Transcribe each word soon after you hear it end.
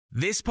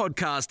This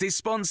podcast is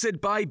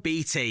sponsored by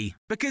BT,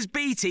 because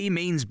BT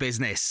means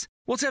business.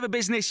 Whatever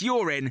business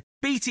you're in,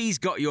 BT's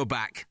got your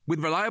back, with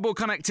reliable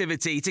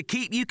connectivity to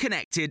keep you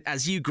connected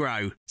as you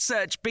grow.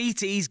 Search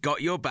BT's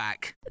got your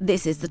back.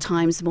 This is the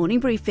Times morning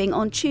briefing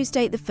on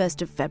Tuesday, the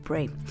 1st of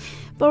February.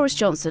 Boris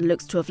Johnson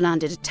looks to have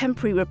landed a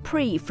temporary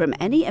reprieve from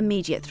any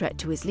immediate threat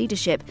to his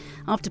leadership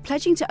after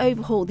pledging to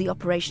overhaul the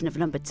operation of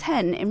Number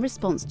 10 in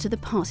response to the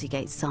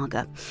Partygate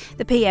saga.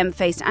 The PM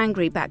faced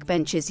angry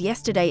backbenchers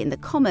yesterday in the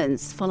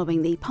Commons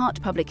following the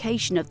part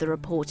publication of the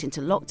report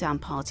into lockdown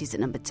parties at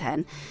Number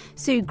 10.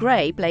 Sue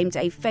Gray blamed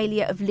a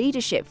failure of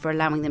leadership for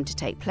allowing them to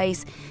take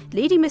place,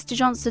 leading Mr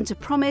Johnson to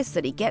promise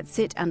that he gets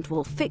it and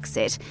will fix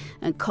it.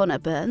 And Conor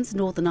Burns,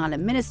 Northern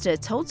Ireland Minister,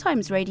 told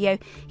Times Radio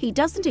he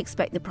doesn't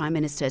expect the Prime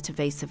Minister to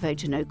face a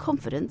vote of no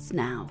confidence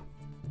now.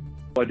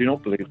 I do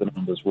not believe the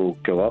numbers will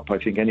go up. I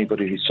think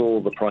anybody who saw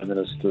the Prime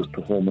Minister's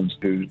performance,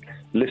 who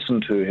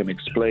listened to him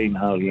explain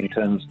how he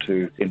intends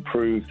to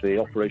improve the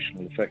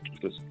operational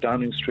effectiveness of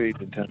Downing Street,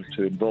 intends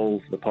to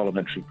involve the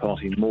parliamentary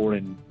party more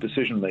in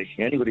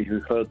decision-making, anybody who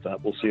heard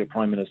that will see a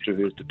Prime Minister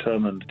who is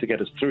determined to get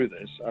us through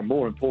this, and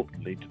more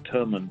importantly,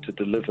 determined to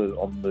deliver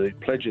on the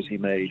pledges he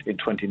made in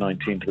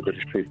 2019 to the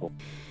British people.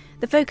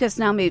 The focus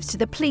now moves to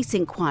the police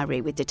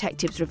inquiry, with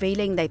detectives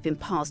revealing they've been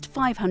passed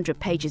 500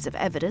 pages of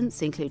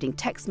evidence, including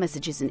text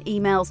messages and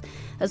emails,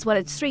 as well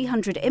as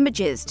 300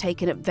 images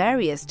taken at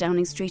various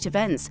Downing Street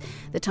events.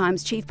 The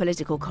Times chief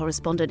political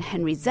correspondent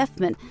Henry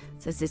Zeffman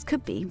says this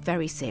could be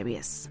very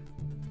serious.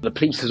 The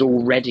police has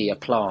already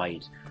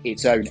applied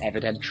its own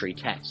evidentiary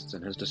tests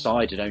and has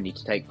decided only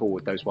to take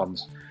forward those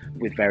ones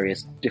with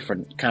various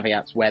different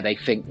caveats where they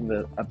think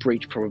that a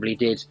breach probably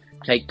did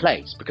take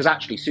place. Because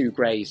actually Sue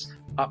Gray's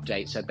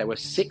update said there were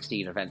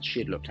 16 events she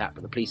had looked at,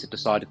 but the police had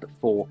decided that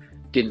 4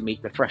 didn't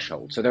meet the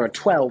threshold. So there are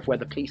 12 where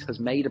the police has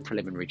made a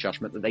preliminary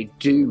judgment that they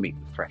do meet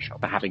the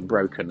threshold for having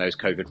broken those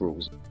COVID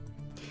rules.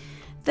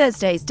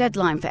 Thursday's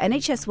deadline for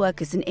NHS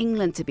workers in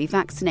England to be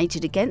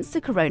vaccinated against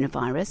the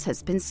coronavirus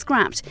has been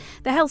scrapped.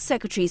 The Health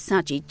Secretary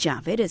Sajid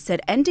Javid has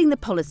said ending the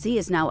policy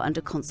is now under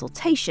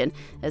consultation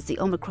as the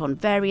Omicron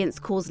variants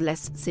cause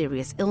less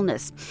serious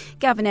illness.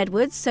 Gavin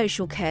Edwards,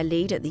 social care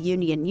lead at the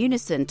union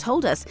Unison,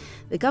 told us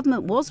the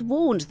government was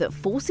warned that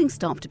forcing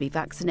staff to be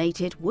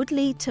vaccinated would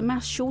lead to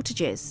mass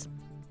shortages.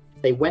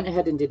 They went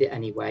ahead and did it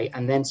anyway,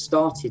 and then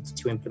started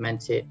to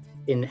implement it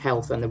in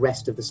health and the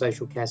rest of the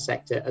social care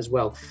sector as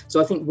well. So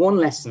I think one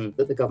lesson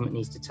that the government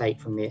needs to take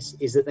from this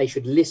is that they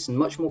should listen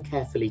much more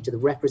carefully to the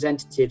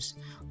representatives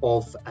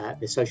of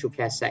the social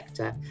care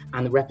sector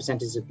and the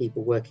representatives of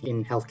people working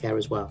in healthcare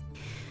as well.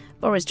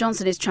 Boris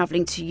Johnson is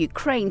travelling to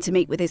Ukraine to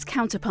meet with his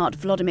counterpart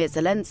Volodymyr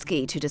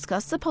Zelensky to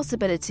discuss the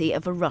possibility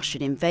of a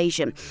Russian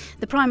invasion.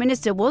 The Prime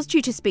Minister was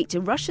due to speak to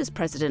Russia's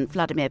President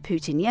Vladimir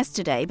Putin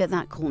yesterday, but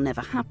that call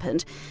never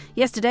happened.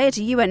 Yesterday at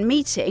a UN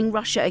meeting,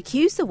 Russia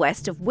accused the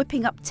West of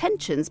whipping up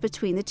tensions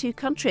between the two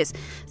countries.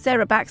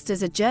 Sarah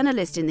Baxter's a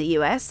journalist in the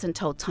US and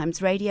told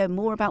Times Radio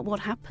more about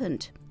what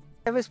happened.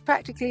 There was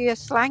practically a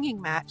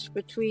slanging match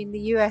between the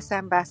US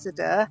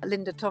ambassador,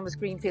 Linda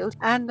Thomas-Greenfield,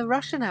 and the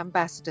Russian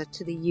ambassador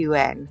to the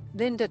UN.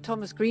 Linda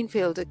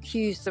Thomas-Greenfield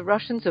accused the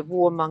Russians of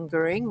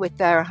warmongering with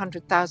their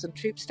 100,000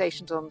 troops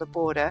stationed on the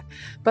border,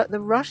 but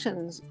the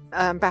Russian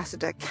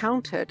ambassador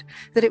countered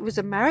that it was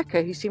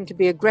America who seemed to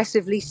be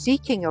aggressively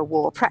seeking a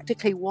war,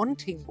 practically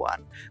wanting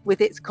one,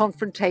 with its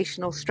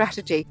confrontational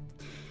strategy.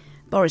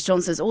 Boris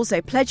Johnson is also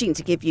pledging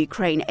to give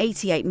Ukraine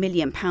 £88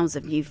 million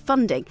of new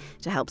funding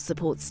to help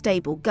support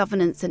stable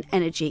governance and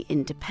energy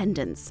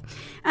independence.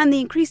 And the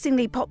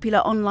increasingly popular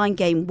online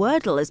game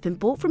Wordle has been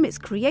bought from its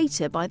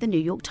creator by the New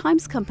York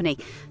Times Company.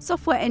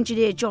 Software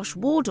engineer Josh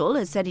Wardle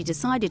has said he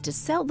decided to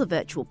sell the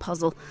virtual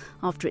puzzle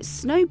after it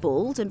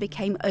snowballed and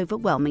became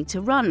overwhelming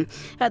to run.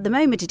 At the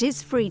moment it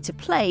is free to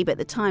play, but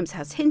the Times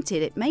has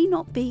hinted it may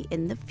not be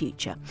in the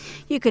future.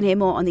 You can hear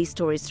more on these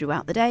stories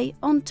throughout the day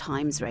on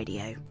Times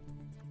Radio.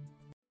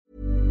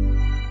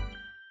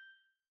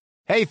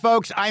 Hey,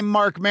 folks, I'm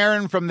Mark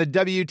Maron from the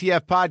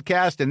WTF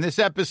Podcast, and this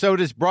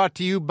episode is brought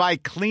to you by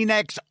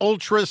Kleenex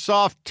Ultra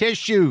Soft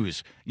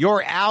Tissues,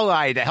 your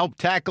ally to help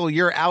tackle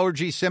your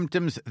allergy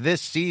symptoms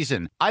this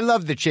season. I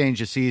love the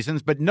change of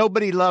seasons, but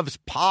nobody loves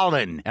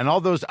pollen and all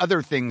those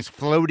other things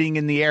floating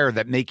in the air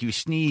that make you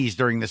sneeze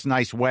during this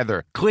nice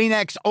weather.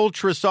 Kleenex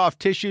Ultra Soft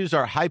Tissues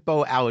are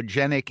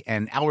hypoallergenic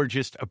and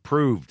allergist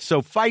approved,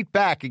 so fight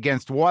back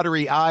against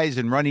watery eyes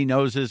and runny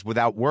noses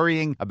without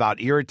worrying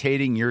about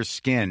irritating your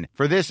skin.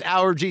 For this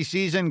allergy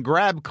season,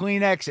 grab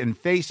Kleenex and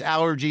face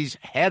allergies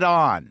head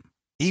on.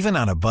 Even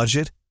on a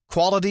budget,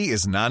 quality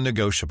is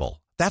non-negotiable.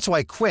 That's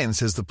why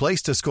Quince is the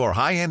place to score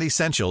high-end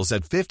essentials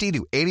at 50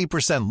 to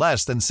 80%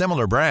 less than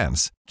similar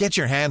brands. Get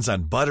your hands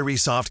on buttery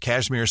soft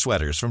cashmere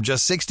sweaters from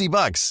just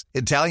 $60,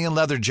 Italian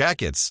leather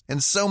jackets,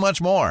 and so much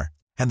more.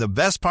 And the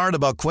best part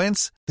about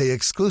Quince, they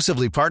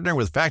exclusively partner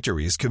with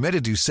factories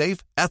committed to safe,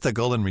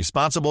 ethical, and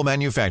responsible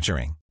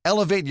manufacturing.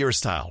 Elevate your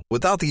style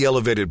without the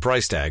elevated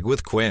price tag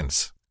with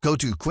Quince. Go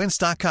to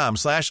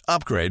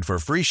quince.com/upgrade for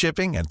free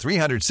shipping and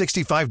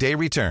 365-day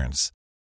returns.